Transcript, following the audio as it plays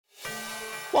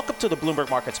Welcome to the Bloomberg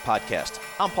Markets Podcast.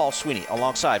 I'm Paul Sweeney,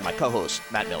 alongside my co-host,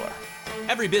 Matt Miller.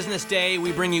 Every business day,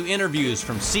 we bring you interviews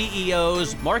from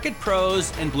CEOs, market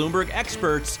pros, and Bloomberg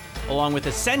experts, along with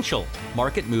essential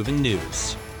market-moving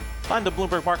news. Find the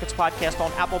Bloomberg Markets Podcast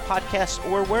on Apple Podcasts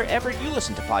or wherever you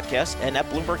listen to podcasts and at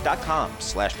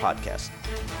Bloomberg.com/podcast.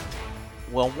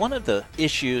 Well, one of the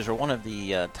issues or one of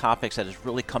the topics that has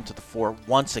really come to the fore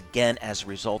once again as a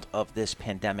result of this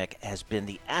pandemic has been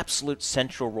the absolute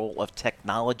central role of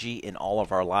technology in all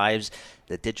of our lives,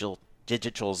 the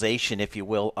digitalization, if you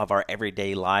will, of our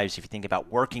everyday lives. If you think about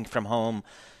working from home,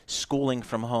 schooling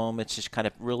from home, it's just kind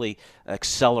of really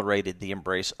accelerated the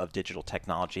embrace of digital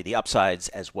technology, the upsides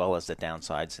as well as the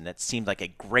downsides. And it seemed like a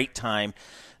great time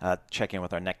checking in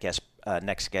with our next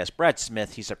guest, Brad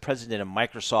Smith. He's the president of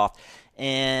Microsoft.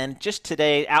 And just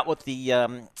today, out with the,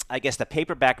 the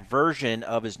paperback version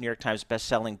of his New York Times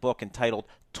bestselling book entitled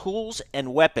Tools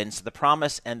and Weapons, The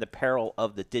Promise and the Peril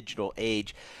of the Digital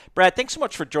Age. Brad, thanks so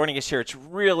much for joining us here. It's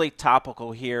really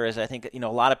topical here, as I think, a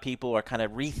lot of people are kind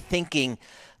of rethinking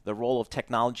the role of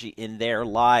technology in their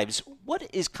lives. What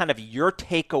is kind of your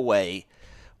takeaway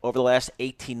over the last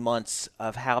 18 months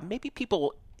of how maybe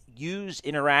people use,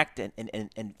 interact,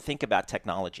 and think about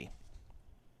technology?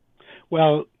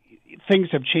 Well, things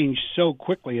have changed so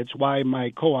quickly. It's why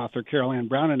my co-author, Carol Ann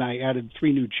Brown, and I added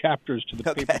 3 new chapters to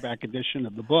the paperback edition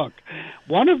of the book.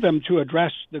 One of them to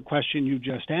address the question you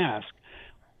just asked.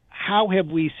 How have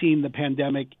we seen the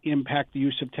pandemic impact the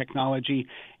use of technology,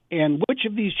 and which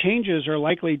of these changes are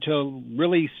likely to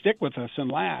really stick with us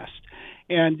and last?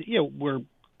 And, we're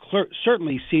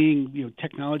certainly seeing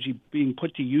technology being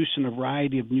put to use in a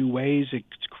variety of new ways. It's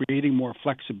creating more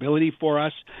flexibility for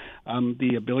us,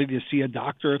 the ability to see a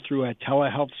doctor through a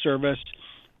telehealth service,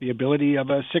 the ability of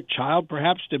a sick child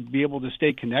perhaps to be able to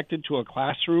stay connected to a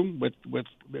classroom with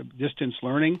distance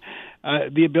learning,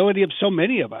 the ability of so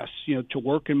many of us to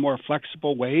work in more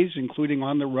flexible ways, including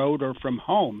on the road or from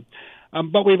home.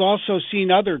 But we've also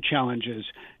seen other challenges.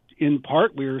 In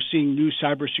part, we are seeing new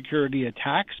cybersecurity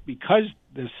attacks because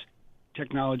this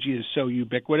technology is so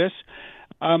ubiquitous.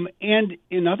 And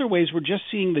in other ways, we're just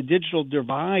seeing the digital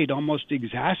divide almost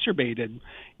exacerbated.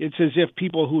 It's as if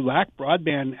people who lack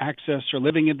broadband access are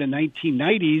living in the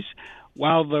 1990s,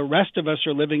 while the rest of us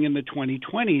are living in the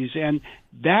 2020s. And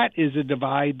that is a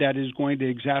divide that is going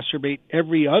to exacerbate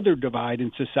every other divide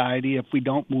in society if we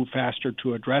don't move faster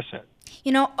to address it.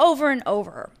 Over and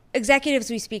over, executives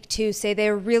we speak to say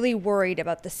they're really worried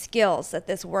about the skills that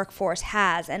this workforce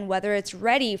has and whether it's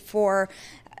ready for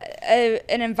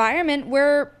an environment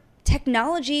where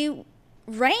technology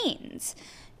reigns.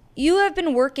 You have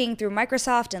been working through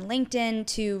Microsoft and LinkedIn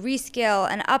to reskill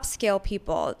and upskill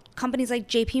people. Companies like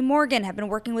JP Morgan have been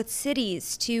working with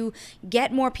cities to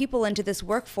get more people into this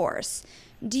workforce.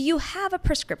 Do you have a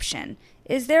prescription?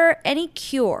 Is there any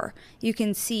cure you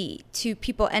can see to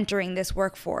people entering this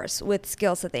workforce with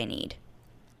skills that they need?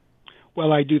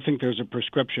 Well, I do think there's a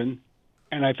prescription,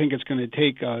 and I think it's going to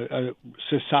take a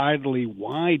societally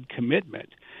wide commitment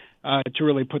to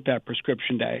really put that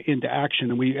prescription into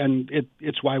action. And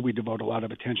it's why we devote a lot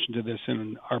of attention to this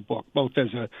in our book, both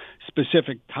as a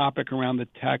specific topic around the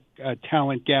tech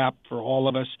talent gap for all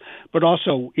of us, but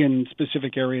also in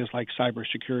specific areas like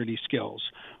cybersecurity skills.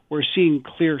 We're seeing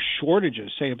clear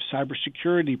shortages, say, of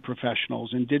cybersecurity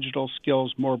professionals and digital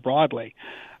skills more broadly.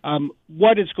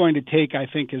 What it's going to take, I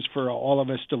think, is for all of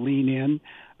us to lean in.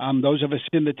 Those of us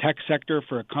in the tech sector,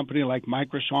 for a company like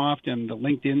Microsoft and the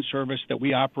LinkedIn service that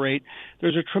we operate,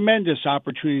 there's a tremendous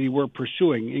opportunity we're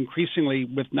pursuing, increasingly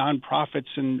with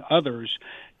nonprofits and others,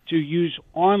 to use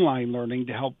online learning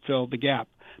to help fill the gap.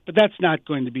 But that's not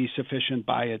going to be sufficient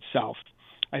by itself.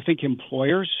 I think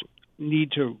employers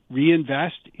need to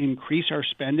reinvest, increase our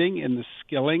spending in the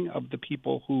skilling of the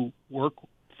people who work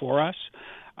for us.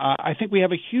 I think we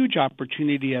have a huge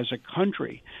opportunity as a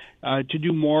country to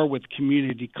do more with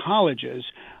community colleges.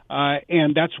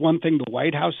 And that's one thing the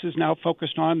White House is now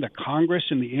focused on, the Congress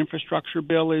and the infrastructure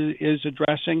bill is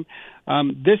addressing.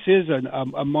 This is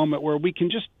a moment where we can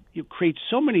just create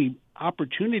so many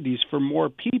opportunities for more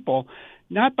people,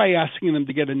 not by asking them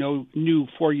to get a new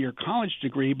 4-year college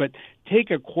degree, but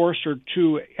take a course or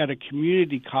two at a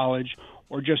community college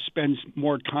or just spend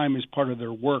more time as part of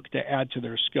their work to add to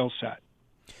their skill set.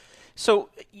 So,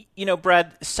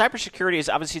 Brad, cybersecurity is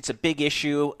obviously it's a big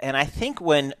issue, and I think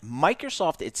when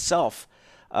Microsoft itself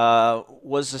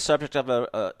was the subject of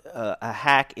a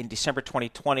hack in December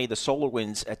 2020, the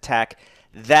SolarWinds attack,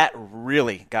 that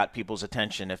really got people's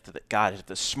attention. If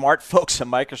the smart folks at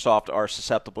Microsoft are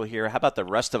susceptible here, how about the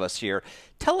rest of us here?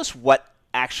 Tell us what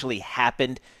actually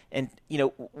happened, and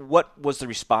what was the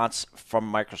response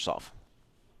from Microsoft?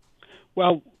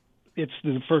 Well, it's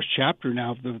the first chapter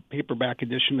now of the paperback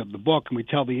edition of the book, and we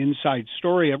tell the inside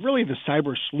story of really the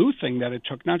cyber sleuthing that it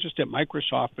took, not just at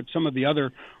Microsoft, but some of the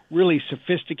other really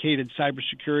sophisticated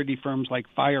cybersecurity firms like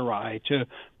FireEye to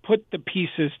put the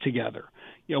pieces together.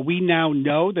 We now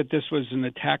know that this was an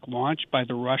attack launched by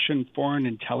the Russian Foreign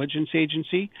Intelligence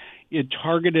Agency. It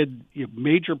targeted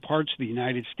major parts of the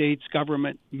United States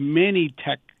government, many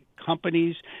tech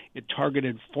companies. It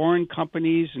targeted foreign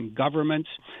companies and governments,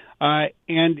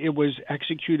 and it was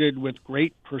executed with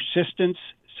great persistence,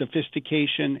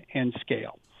 sophistication, and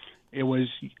scale. It was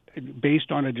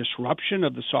based on a disruption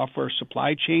of the software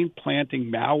supply chain,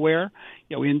 planting malware,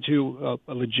 into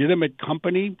a legitimate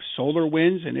company,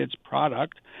 SolarWinds, and its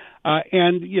product.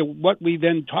 And what we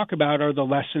then talk about are the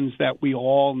lessons that we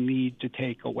all need to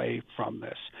take away from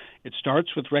this. It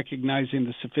starts with recognizing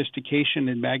the sophistication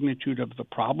and magnitude of the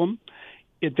problem.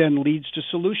 It then leads to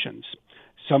solutions.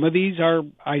 Some of these are,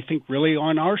 I think, really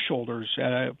on our shoulders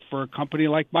for a company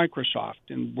like Microsoft,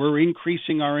 and we're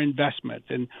increasing our investment,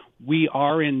 and we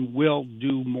are and will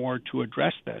do more to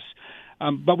address this.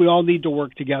 But we all need to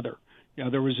work together.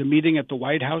 There was a meeting at the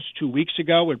White House 2 weeks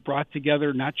ago. It brought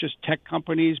together not just tech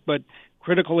companies, but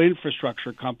critical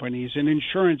infrastructure companies and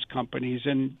insurance companies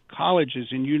and colleges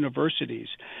and universities.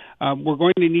 We're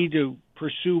going to need to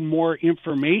pursue more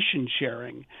information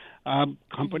sharing.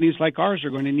 Companies like ours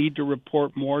are going to need to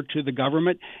report more to the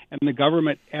government, and the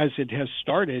government, as it has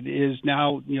started, is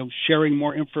now sharing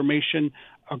more information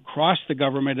across the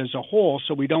government as a whole,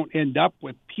 so we don't end up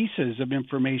with pieces of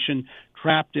information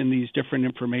trapped in these different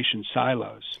information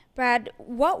silos. Brad,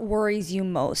 what worries you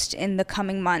most in the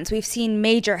coming months? We've seen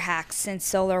major hacks since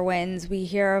SolarWinds. We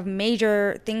hear of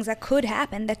major things that could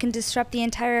happen that can disrupt the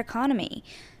entire economy.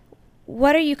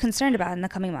 What are you concerned about in the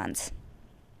coming months?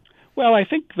 Well, I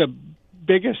think the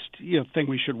biggest thing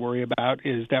we should worry about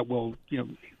is that we'll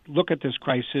look at this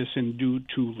crisis and do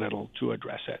too little to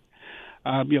address it.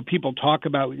 People talk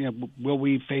about, will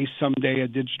we face someday a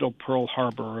digital Pearl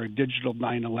Harbor or a digital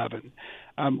 9/11?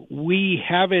 We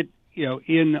have it,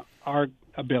 in our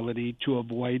ability to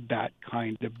avoid that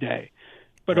kind of day,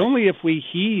 but only if we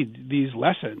heed these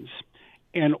lessons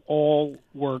and all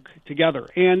work together.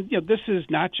 And this is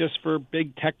not just for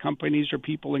big tech companies or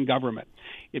people in government.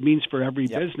 It means for every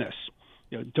business.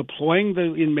 Deploying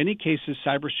in many cases,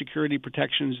 cybersecurity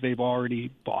protections they've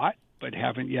already bought but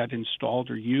haven't yet installed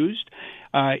or used.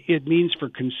 It means for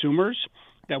consumers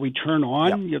that we turn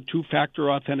on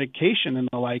two-factor authentication and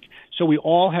the like. So we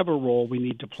all have a role we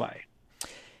need to play.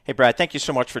 Hey, Brad, thank you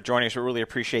so much for joining us. We really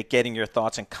appreciate getting your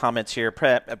thoughts and comments here.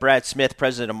 Brad Smith,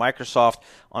 president of Microsoft,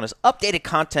 on his updated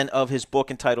content of his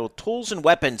book entitled Tools and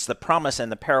Weapons, The Promise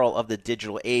and the Peril of the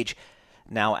Digital Age,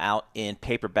 now out in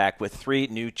paperback with 3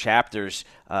 new chapters.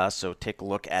 So take a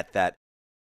look at that.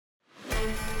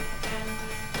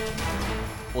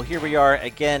 Well, here we are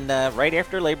again right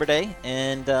after Labor Day,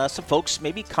 and some folks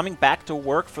maybe coming back to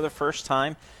work for the first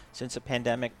time since the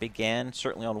pandemic began.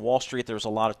 Certainly on Wall Street, there was a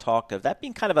lot of talk of that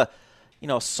being kind of a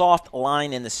soft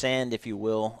line in the sand, if you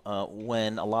will,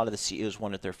 when a lot of the CEOs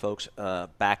wanted their folks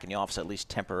back in the office, at least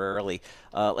temporarily.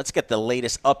 Let's get the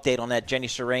latest update on that. Jenny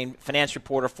Serrane, finance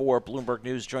reporter for Bloomberg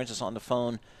News, joins us on the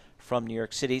phone from New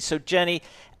York City. So, Jenny,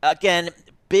 again,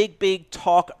 big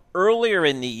talk earlier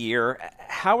in the year.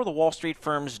 How are the Wall Street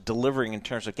firms delivering in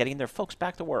terms of getting their folks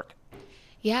back to work?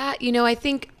 Yeah, I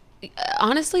think,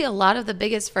 honestly, a lot of the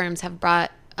biggest firms have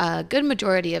brought a good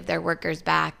majority of their workers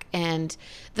back. And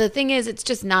the thing is, it's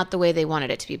just not the way they wanted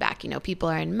it to be back. People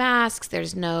are in masks.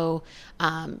 There's no,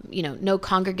 no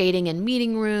congregating in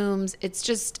meeting rooms. It's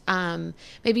just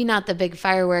maybe not the big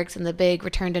fireworks and the big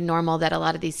return to normal that a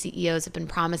lot of these CEOs have been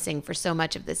promising for so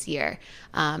much of this year.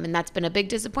 And that's been a big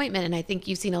disappointment. And I think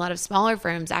you've seen a lot of smaller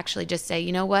firms actually just say,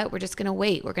 you know what, we're just going to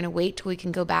wait. We're going to wait till we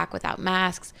can go back without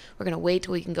masks. We're going to wait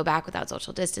till we can go back without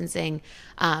social distancing.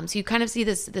 So you kind of see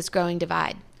this growing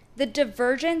divide. The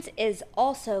divergence is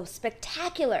also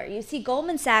spectacular. You see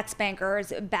Goldman Sachs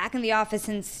bankers back in the office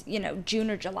since, June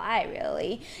or July,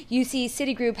 really. You see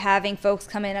Citigroup having folks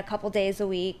come in a couple days a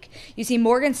week. You see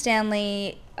Morgan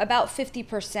Stanley, about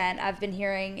 50%, I've been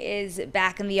hearing, is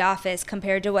back in the office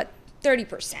compared to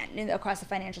 30% across the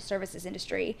financial services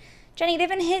industry. Jenny, they've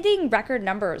been hitting record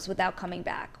numbers without coming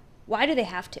back. Why do they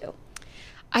have to?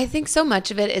 I think so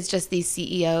much of it is just these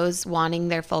CEOs wanting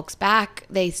their folks back.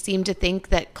 They seem to think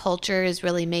that culture is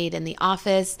really made in the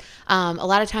office. A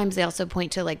lot of times they also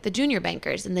point to like the junior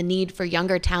bankers and the need for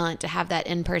younger talent to have that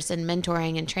in-person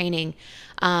mentoring and training.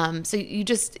 So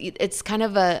it's kind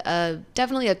of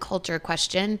definitely a culture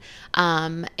question.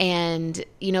 And,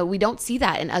 we don't see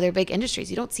that in other big industries.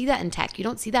 You don't see that in tech. You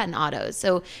don't see that in autos.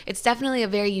 So it's definitely a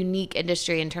very unique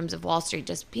industry in terms of Wall Street,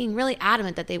 just being really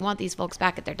adamant that they want these folks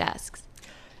back at their desks.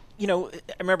 I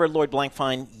remember Lloyd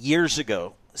Blankfein years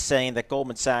ago saying that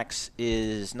Goldman Sachs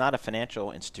is not a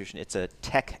financial institution, it's a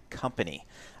tech company.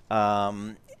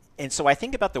 And so I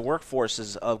think about the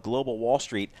workforces of global Wall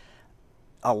Street.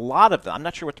 A lot of them, I'm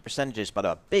not sure what the percentage is, but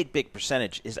a big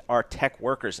percentage are tech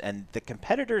workers. And the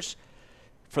competitors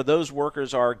for those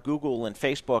workers are Google and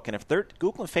Facebook. And if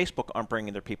Google and Facebook aren't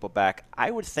bringing their people back,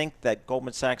 I would think that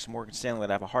Goldman Sachs and Morgan Stanley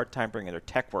would have a hard time bringing their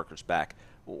tech workers back.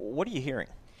 What are you hearing?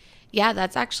 Yeah,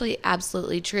 that's actually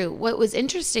absolutely true. What was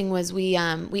interesting was we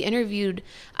interviewed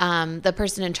the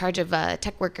person in charge of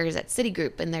tech workers at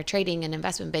Citigroup in their trading and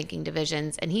investment banking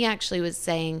divisions, and he actually was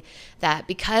saying that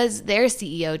because their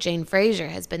CEO, Jane Fraser,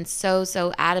 has been so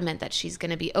adamant that she's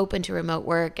going to be open to remote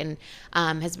work and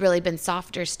has really been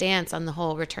softer stance on the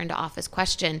whole return to office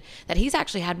question, that he's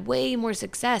actually had way more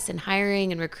success in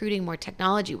hiring and recruiting more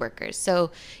technology workers.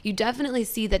 So you definitely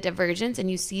see the divergence, and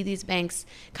you see these banks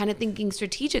kind of thinking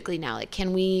strategically now, like,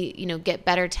 can we, get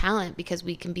better talent because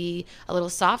we can be a little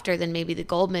softer than maybe the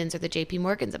Goldmans or the JP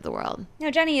Morgans of the world. Now,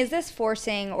 Jenny, is this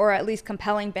forcing or at least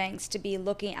compelling banks to be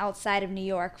looking outside of New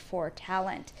York for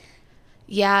talent?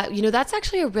 Yeah, that's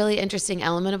actually a really interesting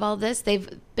element of all this. They've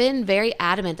been very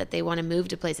adamant that they want to move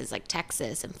to places like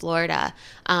Texas and Florida,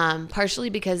 partially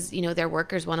because, their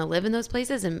workers want to live in those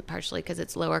places and partially because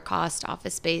it's lower cost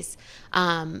office space.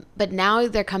 But now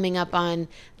they're coming up on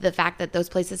the fact that those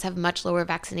places have much lower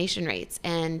vaccination rates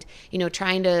and,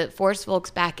 trying to force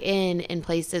folks back in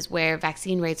places where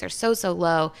vaccine rates are so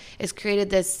low has created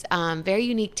this very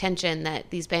unique tension that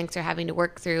these banks are having to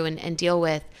work through and deal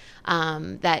with.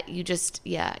 That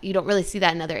you don't really see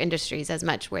that in other industries as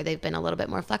much, where they've been a little bit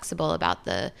more flexible about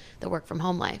the work from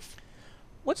home life.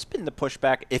 What's been the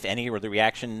pushback, if any, or the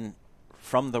reaction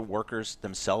from the workers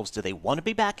themselves? Do they want to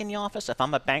be back in the office? If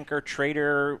I'm a banker,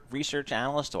 trader, research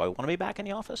analyst, do I want to be back in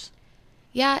the office?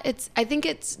 Yeah, I think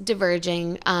it's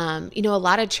diverging. A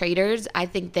lot of traders, I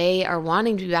think they are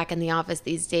wanting to be back in the office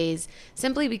these days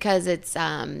simply because it's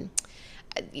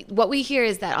what we hear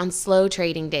is that on slow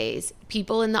trading days,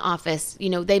 people in the office,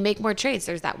 they make more trades.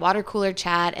 There's that water cooler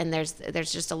chat, and there's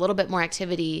just a little bit more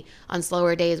activity on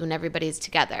slower days when everybody's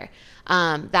together.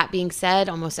 That being said,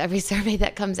 almost every survey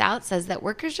that comes out says that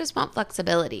workers just want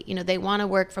flexibility. They want to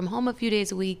work from home a few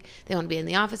days a week. They want to be in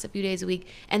the office a few days a week,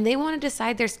 and they want to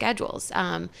decide their schedules.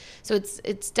 So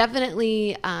it's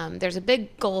definitely, there's a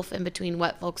big gulf in between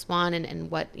what folks want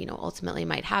and what, ultimately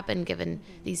might happen, given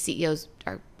these CEOs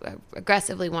are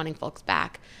aggressively wanting folks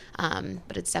back.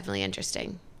 But it's definitely interesting.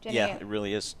 Jenny, yeah, it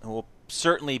really is. We'll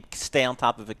certainly stay on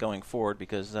top of it going forward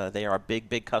because they are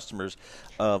big customers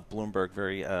of Bloomberg,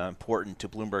 very important to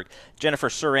Bloomberg. Jennifer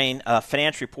Surain,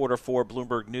 finance reporter for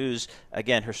Bloomberg News.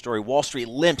 Again, her story, Wall Street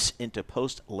limps into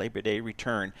post-Labor Day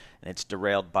return, and it's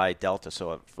derailed by Delta.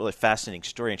 So a really fascinating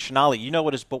story. And Shonali, you know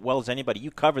it as well as anybody.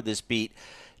 You covered this beat.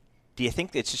 Do you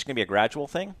think it's just going to be a gradual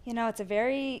thing? It's a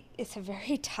very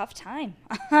tough time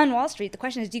on Wall Street. The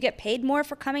question is, do you get paid more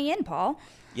for coming in, Paul?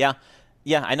 Yeah,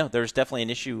 I know. There's definitely an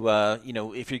issue.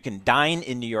 If you can dine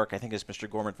in New York, I think as Mr.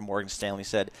 Gorman from Morgan Stanley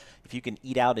said, if you can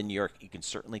eat out in New York, you can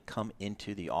certainly come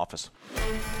into the office.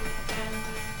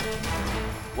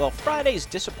 Well, Friday's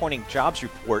disappointing jobs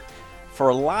report for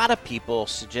a lot of people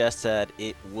suggests that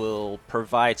it will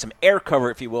provide some air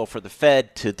cover, if you will, for the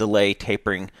Fed to delay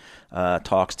tapering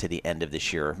talks to the end of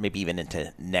this year, maybe even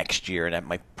into next year, and that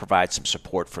might provide some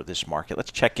support for this market.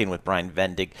 Let's check in with Brian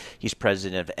Vendig. He's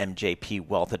president of MJP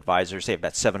Wealth Advisors. They have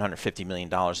about $750 million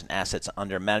in assets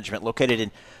under management located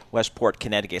in Westport,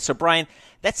 Connecticut. So, Brian,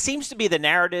 that seems to be the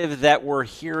narrative that we're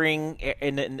hearing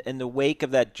in the wake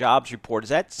of that jobs report. Is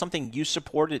that something you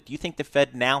supported? Do you think the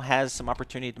Fed now has some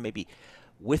opportunity to maybe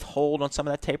withhold on some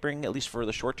of that tapering, at least for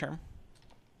the short term?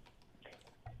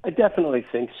 I definitely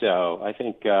think so. I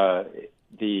think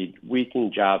the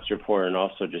weakened jobs report and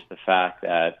also just the fact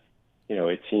that,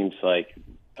 it seems like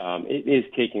it is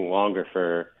taking longer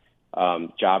for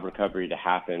job recovery to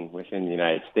happen within the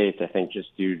United States. I think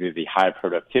just due to the high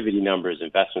productivity numbers,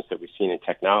 investments that we've seen in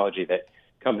technology that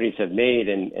companies have made.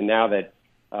 And now that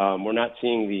we're not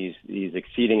seeing these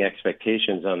exceeding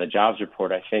expectations on the jobs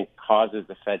report, I think causes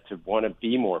the Fed to want to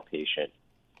be more patient,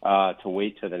 to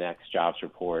wait till the next jobs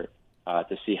report.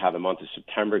 to see how the month of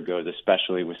September goes,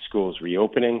 especially with schools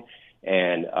reopening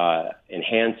and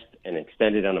enhanced and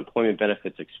extended unemployment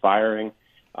benefits expiring.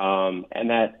 And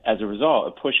that, as a result,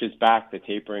 it pushes back the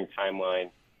tapering timeline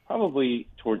probably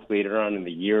towards later on in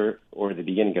the year or the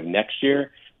beginning of next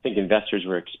year. I think investors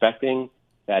were expecting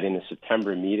that in the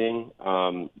September meeting,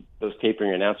 those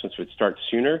tapering announcements would start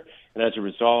sooner. And as a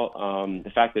result,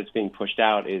 the fact that it's being pushed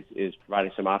out is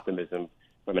providing some optimism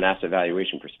from an asset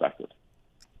valuation perspective.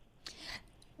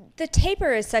 The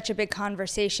taper is such a big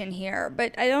conversation here,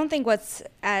 but I don't think what's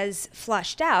as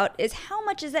flushed out is how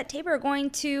much is that taper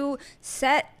going to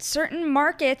set certain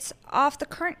markets off the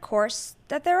current course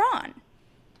that they're on?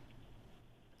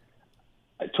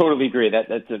 I totally agree.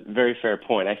 That's a very fair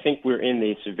point. I think we're in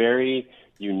this very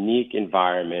unique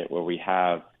environment where we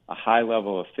have a high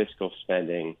level of fiscal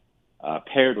spending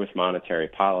paired with monetary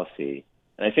policy.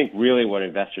 And I think really what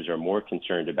investors are more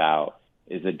concerned about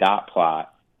is the dot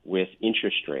plot with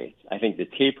interest rates. I think the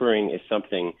tapering is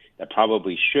something that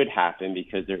probably should happen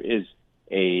because there is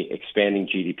a expanding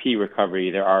GDP recovery.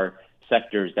 There are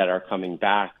sectors that are coming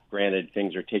back. Granted,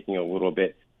 things are taking a little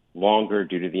bit longer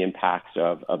due to the impacts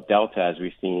of Delta, as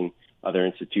we've seen other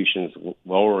institutions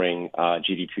lowering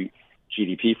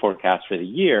GDP forecasts for the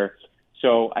year.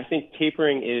 So I think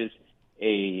tapering is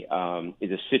a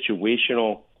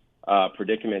situational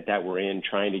predicament that we're in,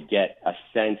 trying to get a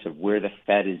sense of where the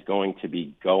Fed is going to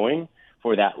be going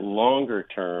for that longer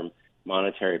term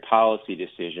monetary policy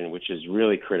decision, which is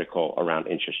really critical around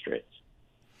interest rates.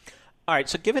 All right.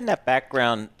 So given that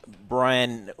background,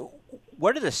 Brian,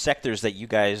 what are the sectors that you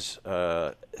guys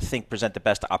think present the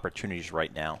best opportunities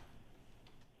right now?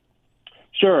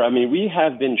 Sure. I mean, we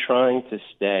have been trying to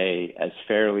stay as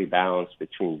fairly balanced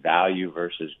between value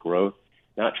versus growth,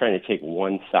 not trying to take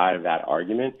one side of that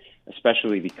argument,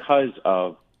 especially because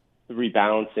of the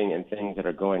rebalancing and things that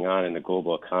are going on in the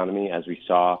global economy, as we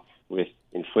saw with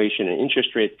inflation and interest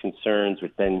rate concerns,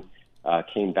 which then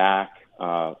came back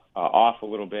off a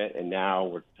little bit, and now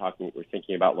we're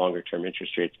thinking about longer-term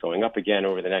interest rates going up again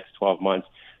over the next 12 months.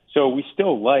 So we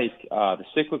still like the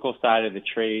cyclical side of the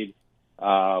trade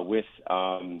with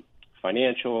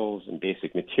financials and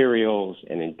basic materials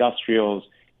and industrials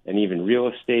and even real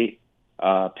estate,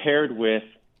 paired with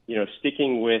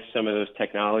sticking with some of those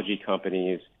technology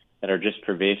companies that are just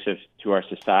pervasive to our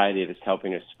society, that's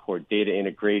helping us support data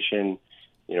integration,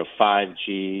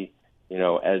 5G,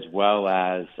 as well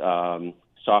as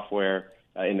software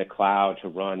in the cloud to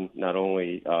run not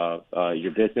only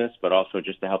your business, but also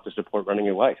just to help to support running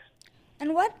your life.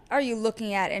 And what are you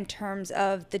looking at in terms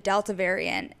of the Delta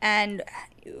variant, and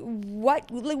what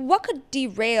could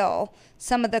derail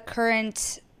some of the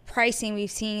current pricing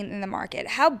we've seen in the market?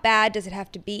 How bad does it have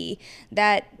to be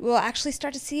that we'll actually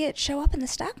start to see it show up in the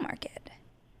stock market?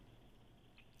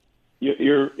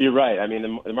 You're right. I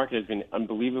mean, the market has been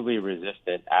unbelievably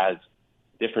resistant as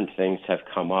different things have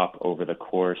come up over the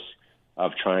course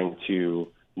of trying to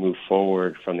move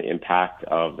forward from the impact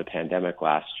of the pandemic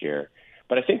last year.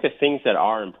 But I think the things that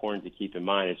are important to keep in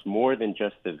mind is more than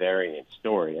just the variant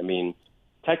story. I mean,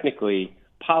 technically,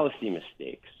 policy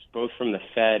mistakes, both from the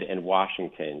Fed and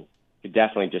Washington, could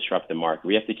definitely disrupt the market.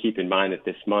 We have to keep in mind that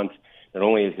this month, not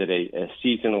only is it a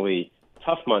seasonally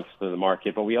tough month for the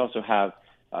market, but we also have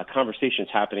conversations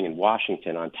happening in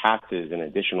Washington on taxes and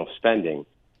additional spending.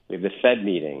 We have the Fed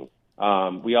meeting.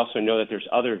 We also know that there's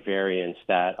other variants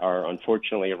that are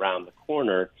unfortunately around the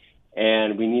corner,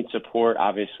 and we need support,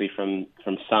 obviously, from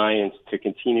science to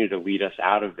continue to lead us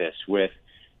out of this with,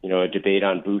 a debate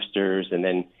on boosters and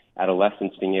then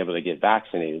adolescents being able to get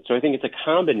vaccinated. So I think it's a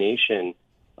combination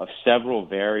of several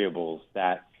variables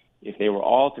that, if they were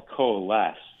all to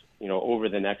coalesce, over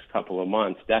the next couple of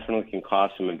months, definitely can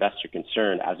cause some investor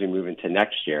concern as we move into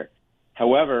next year.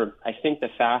 However, I think the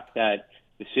fact that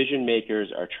decision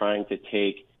makers are trying to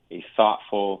take a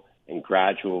thoughtful and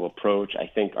gradual approach, I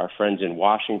think our friends in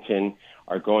Washington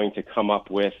are going to come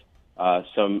up with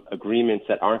some agreements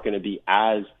that aren't going to be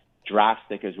as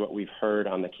drastic as what we've heard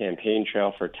on the campaign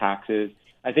trail for taxes.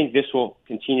 I think this will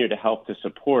continue to help to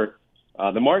support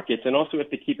the markets. And also we have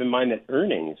to keep in mind that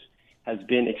earnings has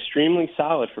been extremely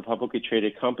solid for publicly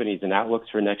traded companies, and outlooks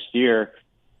for next year,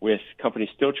 with companies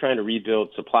still trying to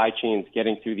rebuild supply chains,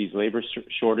 getting through these labor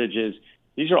shortages.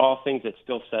 These are all things that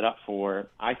still set up for,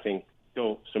 I think,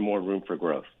 still some more room for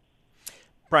growth.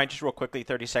 Brian, just real quickly,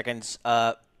 30 seconds.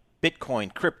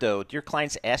 Bitcoin, crypto, do your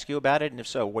clients ask you about it? And if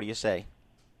so, what do you say?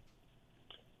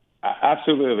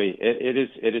 Absolutely.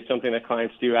 It is something that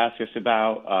clients do ask us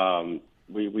about.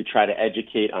 We try to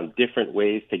educate on different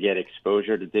ways to get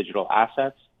exposure to digital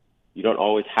assets. You don't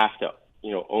always have to,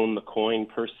 own the coin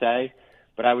per se,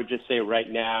 But I would just say right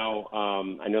now,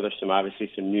 I know there's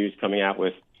obviously some news coming out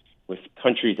with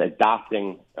countries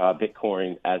adopting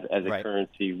Bitcoin as a right.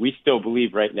 currency. We still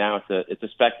believe right now it's a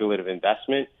speculative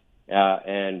investment,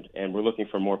 and we're looking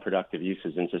for more productive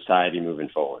uses in society moving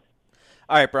forward.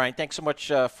 All right, Brian, thanks so much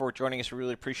for joining us. We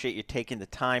really appreciate you taking the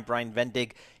time. Brian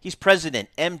Vendig, he's president,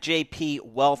 MJP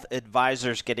Wealth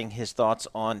Advisors, getting his thoughts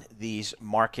on these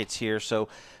markets here. So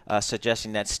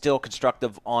suggesting that still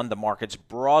constructive on the markets,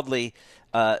 broadly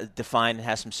defined,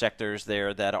 has some sectors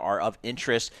there that are of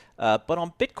interest. But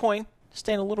on Bitcoin,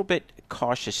 staying a little bit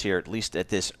cautious here, at least at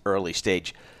this early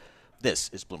stage. This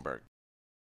is Bloomberg.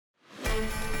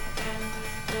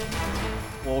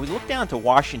 Well, we look down to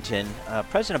Washington.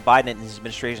 President Biden and his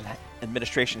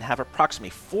administration have approximately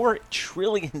 $4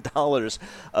 trillion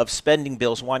of spending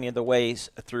bills winding their ways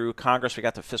through Congress. We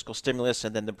got the fiscal stimulus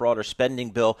and then the broader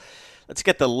spending bill. Let's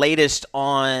get the latest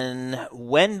on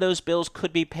when those bills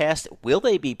could be passed. Will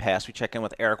they be passed? We check in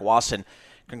with Eric Wasson,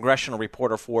 congressional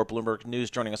reporter for Bloomberg News,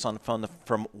 joining us on the phone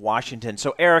from Washington.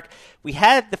 So, Eric, we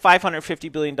had the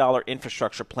 $550 billion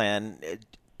infrastructure plan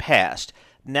passed.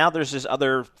 Now there's this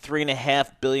other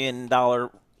 $3.5 billion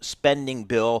spending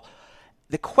bill.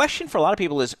 The question for a lot of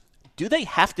people is, do they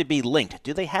have to be linked?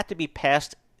 Do they have to be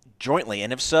passed jointly?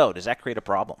 And if so, does that create a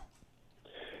problem?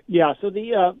 Yeah, so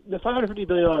the $550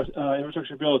 billion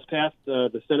infrastructure bill has passed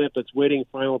the Senate, but it's waiting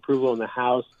final approval in the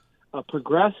House.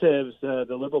 Progressives, the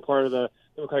liberal part of the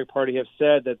Democratic Party, have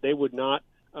said that they would not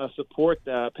support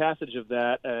the passage of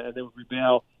that, and they would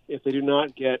rebel if they do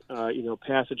not get,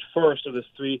 passage first of this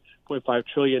 $3.5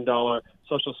 trillion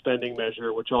social spending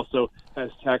measure, which also has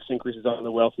tax increases on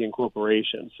the wealthy and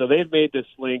corporations. So they've made this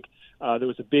link. There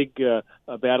was a big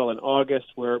battle in August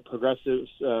where progressives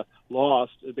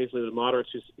lost, basically the moderates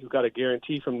who got a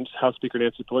guarantee from House Speaker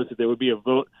Nancy Pelosi that there would be a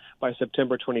vote by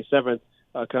September 27th,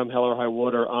 come hell or high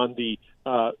water, on the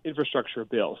infrastructure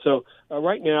bill. So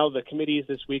right now, the committees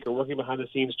this week are working behind the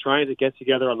scenes trying to get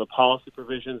together on the policy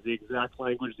provisions, the exact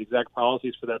language, the exact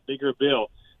policies for that bigger bill.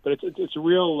 But it's a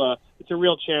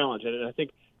real challenge, and I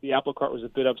think the apple cart was a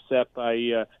bit upset by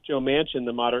Joe Manchin,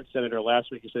 the moderate senator,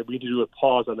 last week. He said we need to do a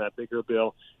pause on that bigger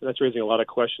bill, and that's raising a lot of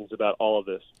questions about all of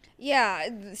this.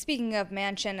 Yeah, speaking of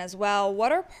Manchin as well,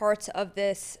 what are parts of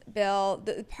this bill,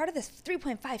 part of this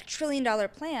 $3.5 trillion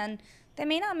plan, that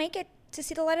may not make it to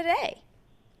see the light of day?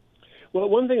 Well,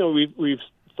 one thing that we've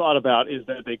thought about is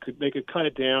that they could cut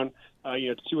it down, to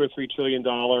 $2 or $3 trillion,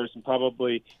 and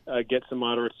probably get some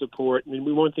moderate support. I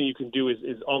mean, one thing you can do is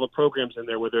all the programs in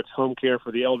there, whether it's home care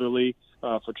for the elderly,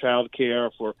 for child care,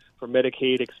 for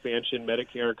Medicaid expansion,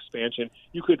 Medicare expansion.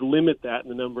 You could limit that in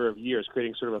the number of years,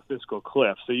 creating sort of a fiscal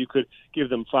cliff. So you could give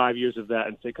them 5 years of that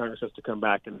and say Congress has to come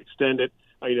back and extend it.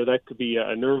 That could be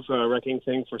a nerve-wracking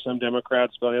thing for some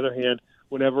Democrats. But on the other hand,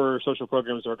 whenever social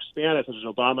programs are expanded, such as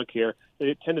Obamacare,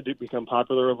 they tend to become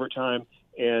popular over time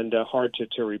and hard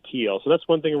to repeal. So that's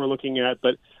one thing we're looking at.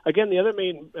 But again, the other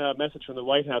main message from the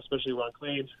White House, especially Ron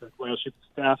Klain, White House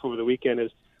staff over the weekend,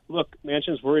 is, look,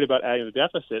 Manchin's worried about adding the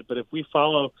deficit, but if we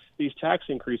follow these tax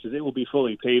increases, it will be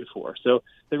fully paid for. So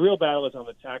the real battle is on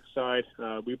the tax side.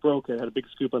 We had a big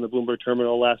scoop on the Bloomberg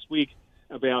terminal last week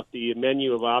about the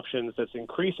menu of options that's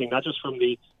increasing, not just from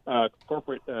the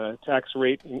corporate tax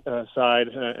rate side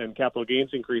and capital gains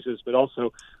increases, but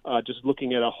also just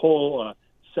looking at a whole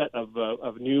set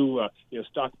of new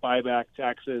stock buyback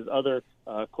taxes, other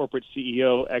corporate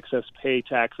CEO excess pay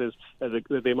taxes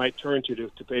that they might turn to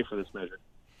pay for this measure.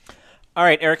 All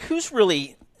right, Eric, who's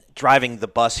really driving the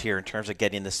bus here in terms of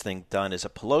getting this thing done? Is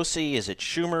it Pelosi? Is it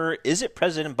Schumer? Is it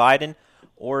President Biden?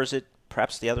 Or is it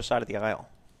perhaps the other side of the aisle?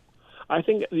 I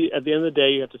think at the end of the day,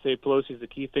 you have to say Pelosi is the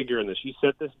key figure in this. She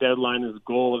set this deadline, this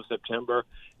goal of September.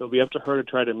 It'll be up to her to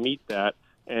try to meet that.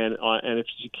 And if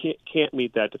she can't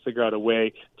meet that, to figure out a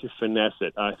way to finesse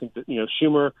it. I think that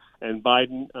Schumer and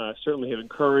Biden certainly have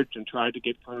encouraged and tried to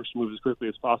get Congress to move as quickly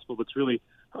as possible. But it's really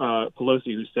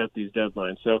Pelosi who set these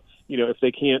deadlines. So if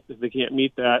they can't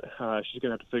meet that, she's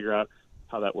going to have to figure out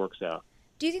how that works out.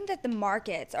 Do you think that the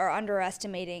markets are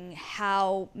underestimating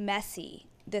how messy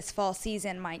this fall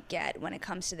season might get when it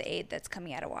comes to the aid that's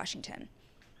coming out of Washington?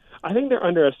 I think they're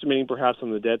underestimating perhaps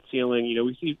on the debt ceiling.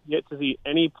 We yet to see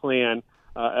any plan.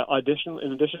 In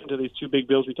addition to these two big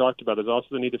bills we talked about, there's also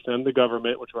the need to fund the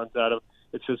government, which runs out of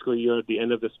its fiscal year at the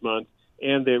end of this month,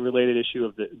 and the related issue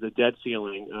of the debt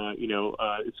ceiling.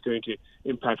 It's going to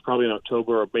impact probably in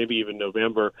October or maybe even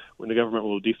November when the government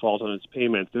will default on its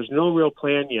payments. There's no real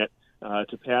plan yet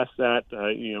to pass that.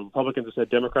 Republicans have said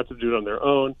Democrats will do it on their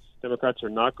own. Democrats are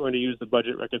not going to use the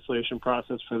budget reconciliation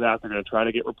process for that. They're going to try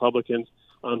to get Republicans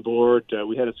on board.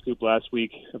 We had a scoop last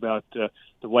week about the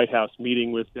White House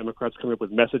meeting with Democrats, coming up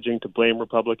with messaging to blame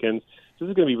Republicans. So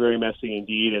this is going to be very messy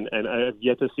indeed, and I have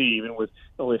yet to see, even with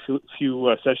only a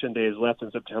few session days left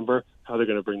in September, how they're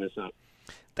going to bring this up.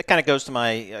 That kind of goes to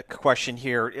my question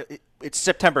here. It's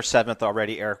September 7th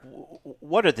already, Eric.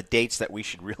 What are the dates that we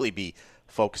should really be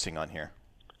focusing on here?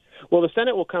 Well, the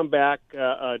Senate will come back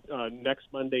next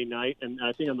Monday night, and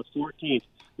I think on the 14th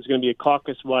there's going to be a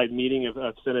caucus-wide meeting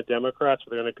of Senate Democrats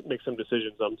where they're going to make some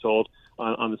decisions, I'm told,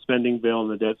 on the spending bill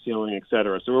and the debt ceiling, et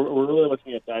cetera. So we're really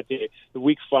looking at that day. The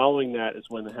week following that is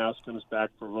when the House comes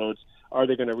back for votes. Are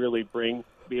they going to really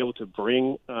be able to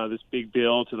bring this big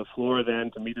bill to the floor then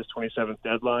to meet this 27th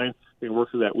deadline? They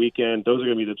work through that weekend. Those are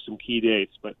going to be some key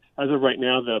dates. But as of right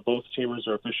now, both chambers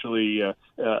are officially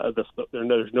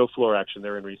there's no floor action.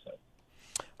 They're in recess.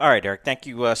 All right, Eric, thank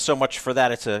you so much for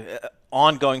that. It's an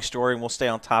ongoing story, and we'll stay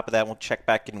on top of that. We'll check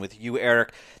back in with you,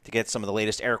 Eric, to get some of the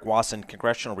latest. Eric Wasson,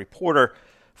 congressional reporter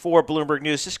for Bloomberg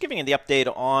News, just giving you the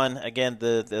update on, again,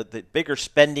 the bigger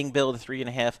spending bill, the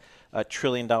 $3.5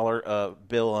 trillion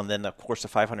bill, and then, of course, the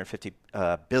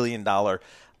 $550 billion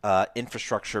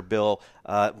infrastructure bill,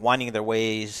 winding their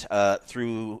ways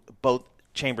through both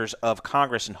chambers of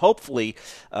Congress, and hopefully,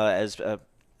 as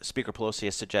Speaker Pelosi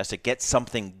has suggested, get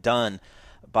something done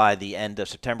by the end of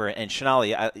September. And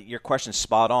Sonali, your question's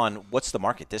spot on. What's the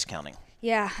market discounting?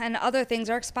 Yeah, and other things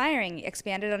are expiring.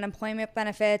 Expanded unemployment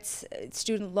benefits,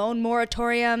 student loan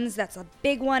moratoriums. That's a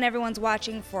big one everyone's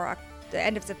watching for the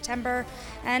end of September,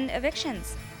 and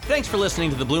evictions. Thanks for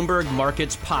listening to the Bloomberg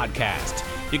Markets Podcast.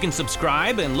 You can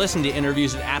subscribe and listen to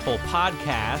interviews at Apple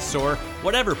Podcasts or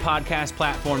whatever podcast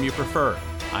platform you prefer.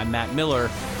 I'm Matt Miller.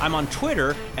 I'm on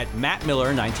Twitter at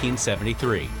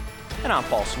MattMiller1973. And I'm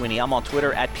Paul Sweeney. I'm on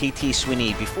Twitter at PT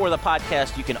Sweeney. Before the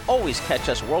podcast, you can always catch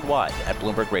us worldwide at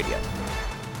Bloomberg Radio.